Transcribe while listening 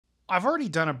I've already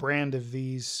done a brand of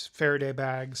these Faraday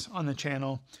bags on the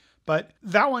channel, but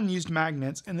that one used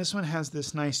magnets, and this one has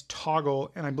this nice toggle,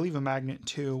 and I believe a magnet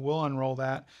too. We'll unroll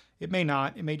that. It may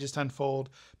not, it may just unfold,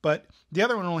 but the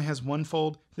other one only has one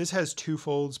fold. This has two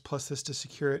folds plus this to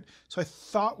secure it. So I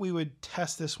thought we would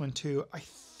test this one too. I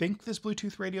think this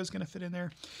Bluetooth radio is going to fit in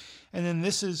there. And then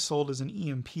this is sold as an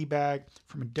EMP bag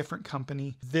from a different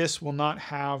company. This will not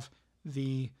have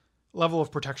the level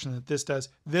of protection that this does.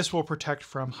 This will protect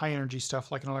from high energy stuff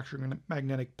like an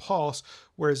electromagnetic pulse,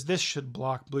 whereas this should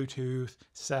block Bluetooth,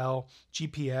 cell,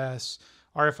 GPS,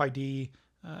 RFID,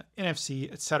 NFC,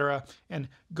 etc. And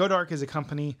GoDark is a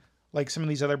company like some of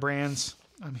these other brands.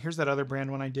 Here's that other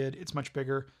brand one I did. It's much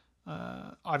bigger.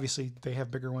 Obviously, they have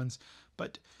bigger ones,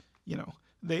 but you know,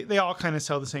 they all kind of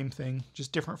sell the same thing,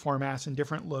 just different formats and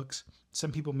different looks.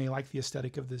 Some people may like the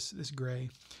aesthetic of this gray.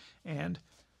 And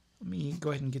let me go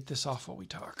ahead and get this off while we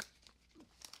talk.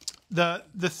 The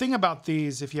thing about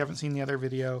these, if you haven't seen the other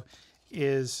video,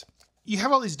 is you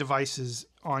have all these devices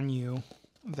on you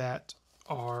that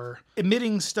are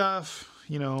emitting stuff.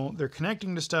 You know, they're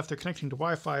connecting to stuff. They're connecting to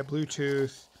Wi-Fi,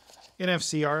 Bluetooth,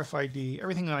 NFC, RFID,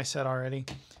 everything that I said already.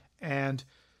 And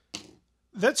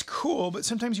that's cool, but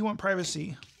sometimes you want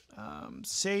privacy.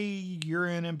 Say you're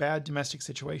in a bad domestic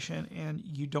situation and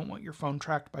you don't want your phone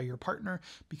tracked by your partner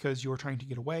because you're trying to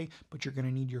get away, but you're going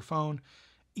to need your phone.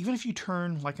 Even if you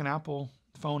turn like an Apple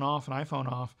phone off, an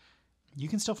iPhone off, you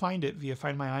can still find it via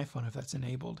Find My iPhone if that's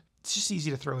enabled. It's just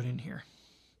easy to throw it in here,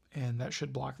 and that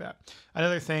should block that.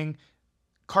 Another thing,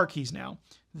 car keys now.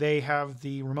 They have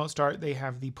the remote start, they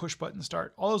have the push button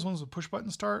start. All those ones with push button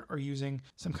start are using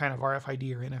some kind of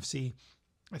RFID or NFC.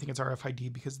 I think it's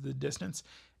RFID because of the distance.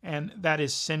 And that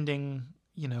is sending,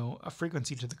 you know, a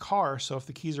frequency to the car. So if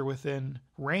the keys are within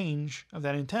range of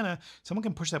that antenna, someone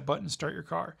can push that button and start your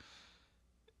car.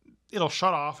 It'll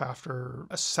shut off after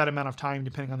a set amount of time,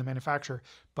 depending on the manufacturer.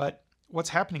 But what's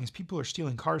happening is people are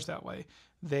stealing cars that way.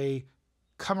 They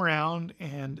come around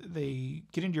and they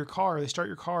get into your car, they start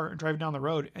your car and drive down the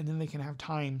road, and then they can have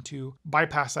time to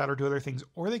bypass that or do other things.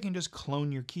 Or they can just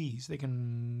clone your keys. They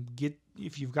can get,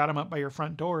 if you've got them up by your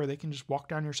front door, they can just walk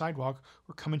down your sidewalk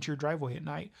or come into your driveway at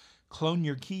night, clone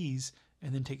your keys,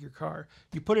 and then take your car.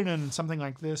 You put it in something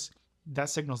like this, that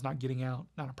signal's not getting out,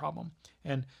 not a problem.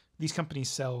 And these companies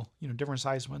sell, you know, different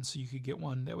sized ones, so you could get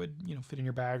one that would, you know, fit in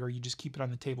your bag, or you just keep it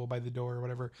on the table by the door or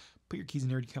whatever. Put your keys in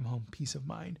there to come home, peace of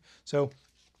mind. So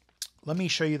let me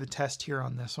show you the test here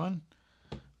on this one.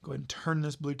 Go ahead and turn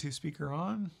this Bluetooth speaker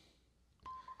on.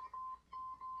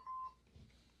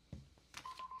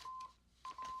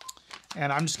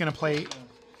 And I'm just going to play.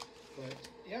 But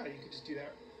yeah, you could just do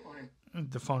that on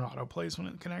the phone. Auto plays when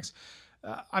it connects.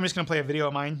 I'm just going to play a video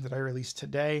of mine that I released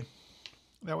today.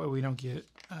 That way we don't get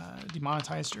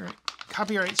demonetized or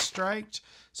copyright striked.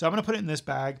 So I'm going to put it in this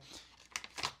bag.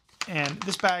 And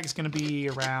this bag is going to be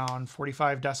around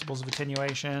 45 decibels of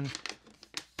attenuation.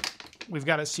 We've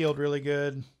got it sealed really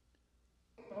good.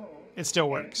 It still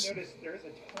works. Notice there's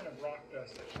a ton of rock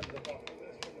dust that comes up off of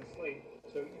this from the slate.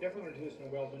 So you definitely want to do this in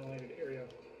a well-ventilated area.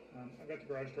 I've got the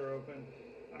garage door open.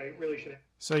 I really should.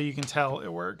 So you can tell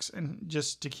it works. And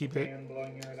just to keep it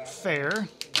fair.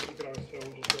 You could also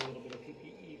just do a little bit of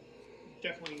PPE.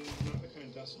 Definitely not the kind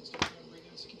of dust and stuff that I'm breathing,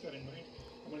 so keep that in mind.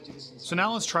 I'm going to do this inside. So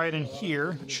now let's try it in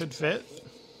here. It should fit.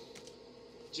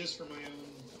 Just for my own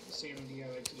sanity,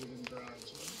 I like to do it in the garage.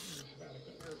 So have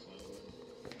adequate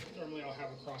airflow. Normally I'll have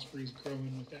a cross breeze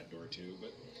crowing with that door too,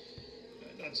 but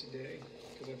not today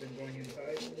because I've been going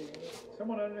inside and doing it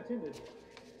somewhat unattended.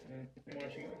 And I'm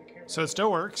watching it with the camera. So it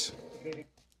still works.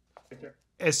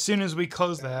 As soon as we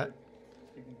close that,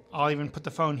 I'll even put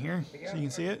the phone here so you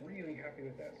can see it. I'm really happy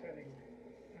with that setting.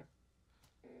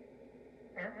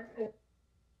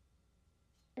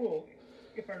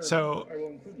 So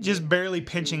just barely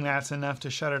pinching that's enough to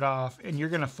shut it off, and you're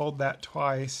going to fold that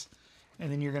twice,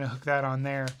 and then you're going to hook that on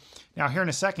there. Now here in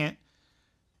a second,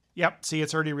 yep, see,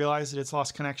 it's already realized that it's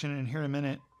lost connection, and here in a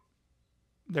minute,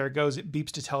 there it goes. It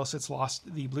beeps to tell us it's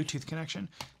lost the Bluetooth connection.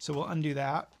 So we'll undo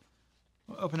that.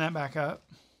 We'll open that back up.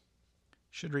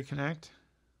 Should reconnect.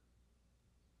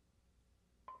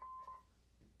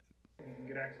 You can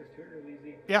get access to it really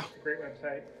easy. Yeah. It's a great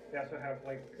website. They also have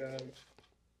like...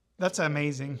 That's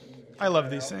amazing. I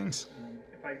love these things.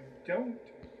 If I don't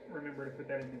remember to put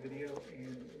that in the video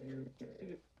and you see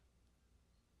it.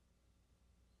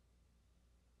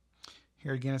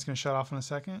 Here again, it's going to shut off in a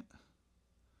second.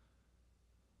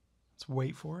 Let's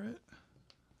wait for it.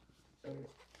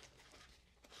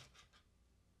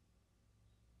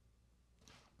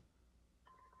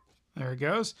 There it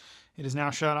goes. It is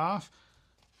now shut off.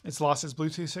 It's lost its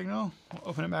Bluetooth signal. We'll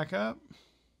open it back up.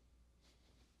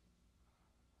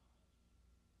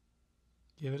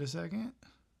 Give it a second.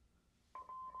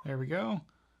 There we go.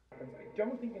 I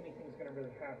don't think anything's going to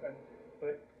really happen,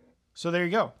 but... So there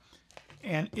you go.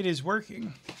 And it is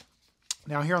working.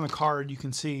 Now here on the card, you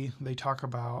can see they talk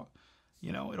about,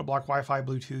 you know, it'll block Wi-Fi,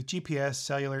 Bluetooth, GPS,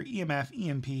 cellular, EMF,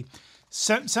 EMP.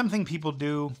 Something people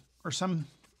do, or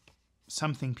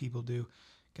something people do.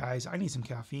 Guys, I need some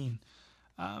caffeine.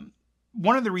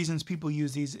 One of the reasons people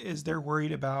use these is they're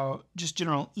worried about just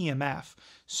general EMF.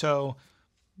 So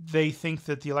they think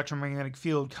that the electromagnetic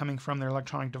field coming from their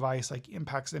electronic device like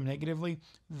impacts them negatively.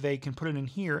 They can put it in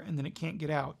here and then it can't get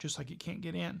out, just like it can't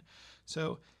get in.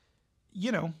 So,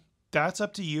 you know, that's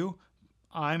up to you.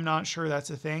 I'm not sure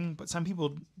that's a thing, but some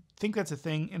people think that's a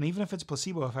thing. And even if it's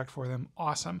placebo effect for them,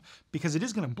 awesome, because it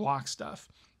is going to block stuff.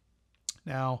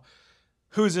 Now,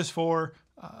 who is this for?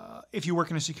 If you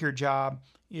work in a secure job,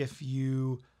 if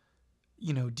you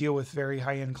deal with very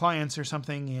high-end clients or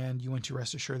something, and you want to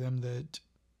rest assure them that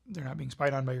they're not being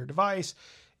spied on by your device,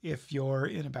 if you're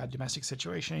in a bad domestic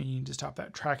situation and you need to stop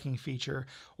that tracking feature,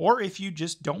 or if you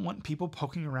just don't want people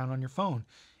poking around on your phone.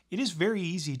 It is very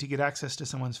easy to get access to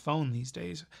someone's phone these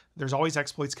days. There's always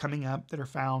exploits coming up that are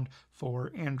found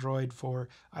for Android, for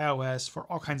iOS, for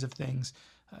all kinds of things.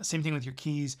 Same thing with your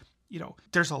keys. You know,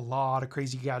 there's a lot of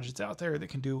crazy gadgets out there that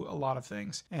can do a lot of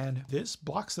things. And this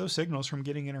blocks those signals from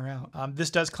getting in or out. This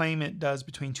does claim it does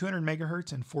between 200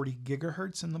 megahertz and 40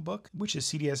 gigahertz in the book, which is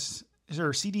CDMA,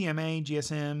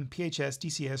 GSM, PHS,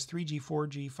 DCS, 3G,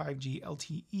 4G, 5G,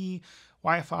 LTE,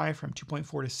 Wi-Fi from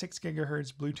 2.4 to 6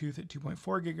 gigahertz, Bluetooth at 2.4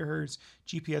 gigahertz,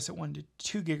 GPS at 1 to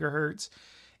 2 gigahertz.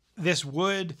 This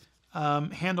would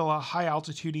handle a high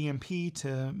altitude EMP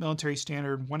to military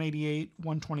standard 188,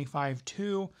 125,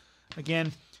 2.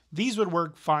 Again, these would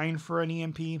work fine for an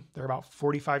EMP. They're about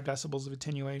 45 decibels of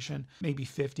attenuation, maybe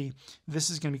 50. This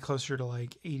is going to be closer to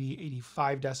like 80,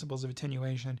 85 decibels of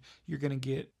attenuation. You're going to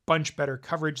get bunch better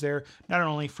coverage there, not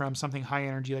only from something high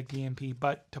energy like the EMP,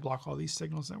 but to block all these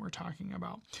signals that we're talking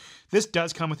about. This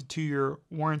does come with a 2-year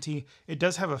warranty. It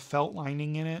does have a felt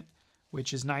lining in it,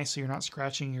 which is nice so you're not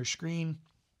scratching your screen.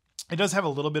 It does have a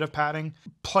little bit of padding,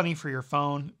 plenty for your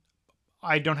phone.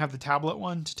 I don't have the tablet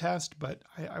one to test, but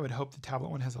I would hope the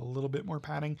tablet one has a little bit more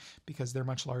padding because they're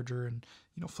much larger and,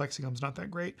 you know, flexing them's not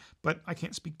that great, but I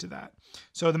can't speak to that.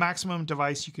 So the maximum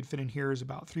device you could fit in here is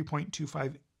about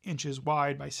 3.25 inches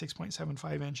wide by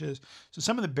 6.75 inches. So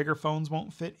some of the bigger phones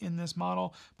won't fit in this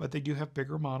model, but they do have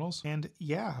bigger models. And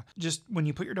yeah, just when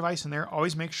you put your device in there,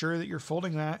 always make sure that you're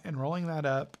folding that and rolling that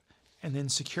up and then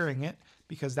securing it,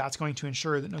 because that's going to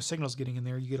ensure that no signal's getting in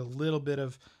there. You get a little bit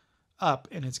of up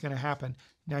and it's going to happen.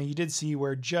 Now you did see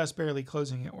where just barely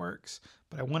closing it works,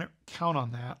 but I wouldn't count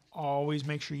on that. Always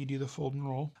make sure you do the fold and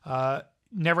roll.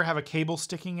 Never have a cable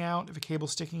sticking out. If a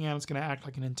cable's sticking out, it's going to act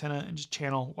like an antenna and just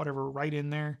channel whatever right in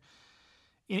there.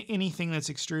 Anything that's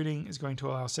extruding is going to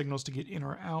allow signals to get in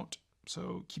or out.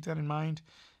 So keep that in mind.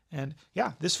 And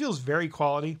yeah, this feels very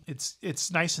quality.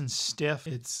 It's nice and stiff.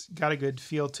 It's got a good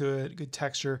feel to it, good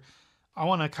texture. I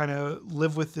want to kind of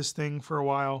live with this thing for a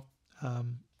while.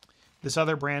 This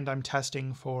other brand I'm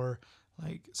testing for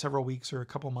like several weeks or a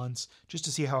couple months just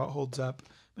to see how it holds up.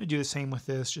 I'm going to do the same with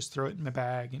this, just throw it in my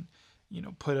bag and, you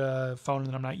know, put a phone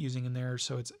that I'm not using in there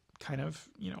so it's kind of,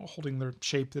 you know, holding the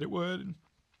shape that it would, and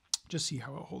just see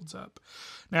how it holds up.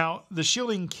 Now, the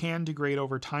shielding can degrade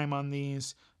over time on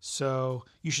these, so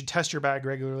you should test your bag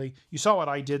regularly. You saw what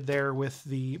I did there with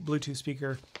the Bluetooth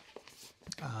speaker.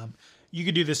 You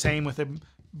could do the same with a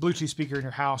Bluetooth speaker in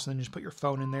your house and then just put your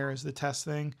phone in there as the test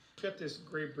thing. Got this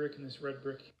gray brick and this red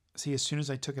brick. See, as soon as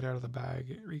I took it out of the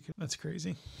bag, that's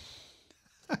crazy.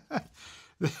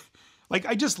 Like,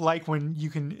 I just like when you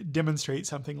can demonstrate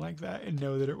something like that and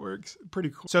know that it works. Pretty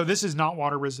cool. So this is not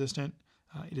water resistant.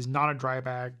 It is not a dry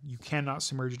bag. You cannot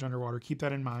submerge it underwater. Keep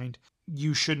that in mind.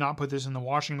 You should not put this in the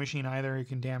washing machine either. It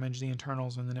can damage the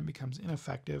internals and then it becomes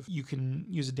ineffective. You can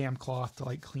use a damp cloth to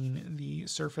like clean the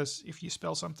surface if you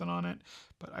spill something on it,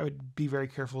 but I would be very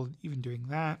careful even doing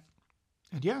that.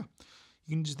 And yeah,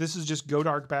 you can this is just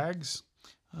GoDark bags.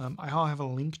 I'll have a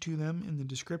link to them in the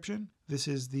description. This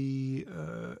is the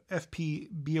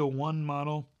FP-B01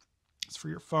 model. It's for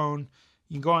your phone.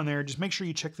 You can go on there, just make sure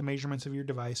you check the measurements of your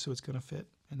device so it's going to fit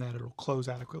and that it'll close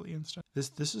adequately and stuff.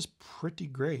 This is pretty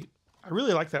great. I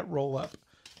really like that roll up.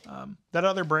 That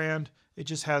other brand, it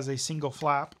just has a single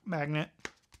flap magnet,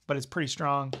 but it's pretty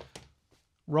strong.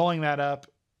 Rolling that up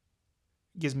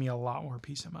gives me a lot more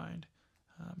peace of mind.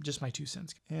 Just my 2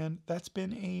 cents. And that's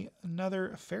been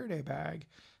another Faraday bag.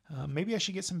 Maybe I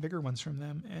should get some bigger ones from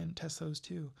them and test those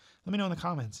too. Let me know in the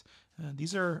comments.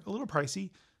 These are a little pricey,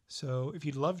 So if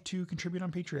you'd love to contribute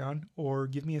on Patreon or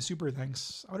give me a super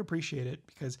thanks, I would appreciate it,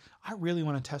 because I really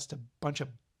want to test a bunch of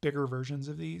bigger versions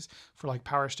of these for like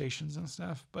power stations and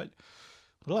stuff, but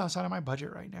a little outside of my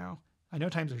budget right now. I know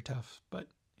times are tough, but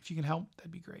if you can help, that'd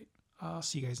be great. I'll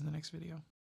see you guys in the next video.